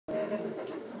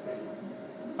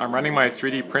I'm running my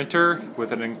 3D printer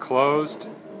with an enclosed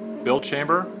build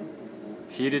chamber,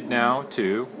 heated now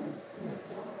to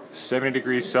 70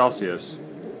 degrees Celsius.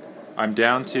 I'm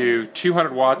down to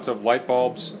 200 watts of light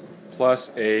bulbs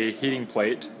plus a heating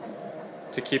plate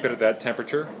to keep it at that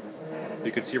temperature.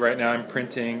 You can see right now I'm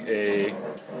printing a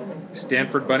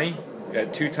Stanford bunny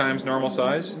at 2 times normal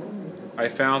size. I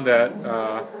found that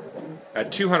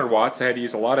at 200 watts I had to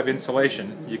use a lot of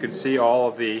insulation. You can see all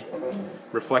of the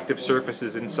reflective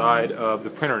surfaces inside of the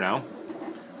printer now,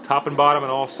 top and bottom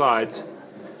and all sides,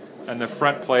 and the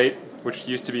front plate, which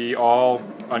used to be all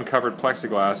uncovered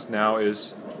plexiglass, now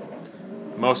is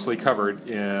mostly covered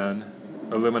in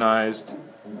aluminized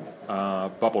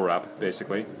bubble wrap,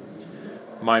 basically.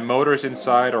 My motors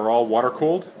inside are all water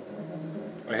cooled.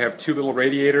 I have 2 little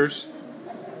radiators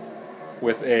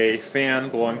with a fan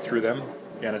blowing through them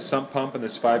and a sump pump in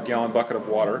this 5-gallon bucket of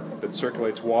water that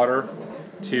circulates water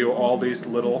to all these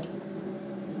little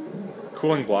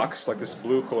cooling blocks, like this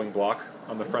blue cooling block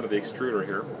on the front of the extruder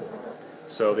here.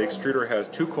 So the extruder has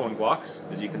 2 cooling blocks,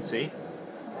 as you can see,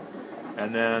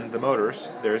 and then the motors,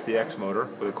 there's the X motor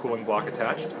with a cooling block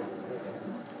attached,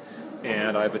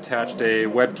 and I've attached a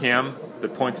webcam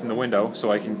that points in the window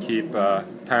so I can keep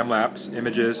time-lapse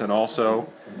images and also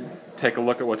take a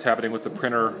look at what's happening with the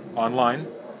printer online.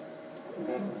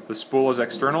 The spool is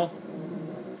external.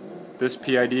 This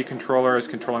PID controller is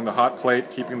controlling the hot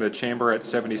plate, keeping the chamber at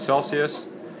 70 Celsius.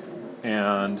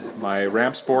 And my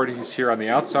ramps board is here on the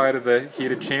outside of the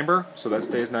heated chamber, so that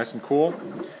stays nice and cool.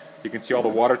 You can see all the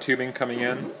water tubing coming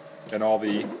in and all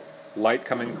the light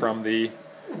coming from the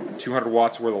 200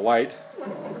 watts worth of light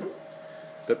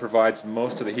that provides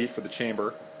most of the heat for the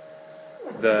chamber.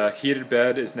 The heated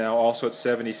bed is now also at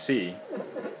 70 C,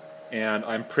 and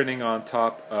I'm printing on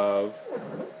top of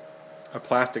a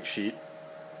plastic sheet.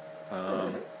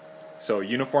 So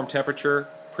uniform temperature,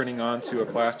 printing onto a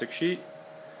plastic sheet.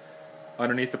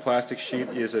 Underneath the plastic sheet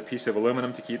is a piece of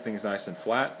aluminum to keep things nice and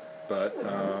flat, but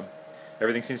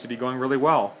everything seems to be going really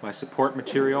well. My support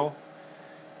material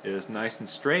is nice and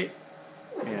straight,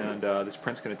 and this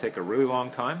print's going to take a really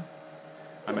long time.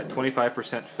 I'm at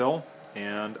 25% fill,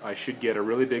 and I should get a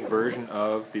really big version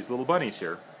of these little bunnies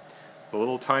here. The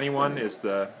little tiny one is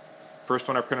the first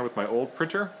one I printed with my old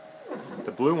printer.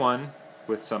 The blue one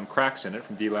with some cracks in it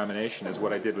from delamination is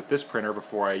what I did with this printer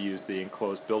before I used the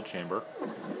enclosed build chamber.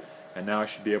 And now I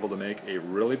should be able to make a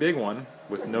really big one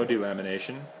with no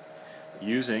delamination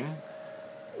using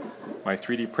my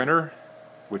 3D printer,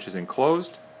 which is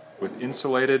enclosed with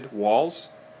insulated walls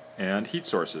and heat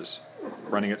sources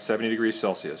running at 70 degrees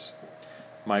Celsius.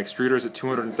 My extruder is at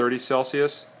 230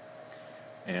 Celsius,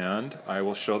 and I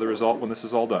will show the result when this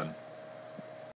is all done.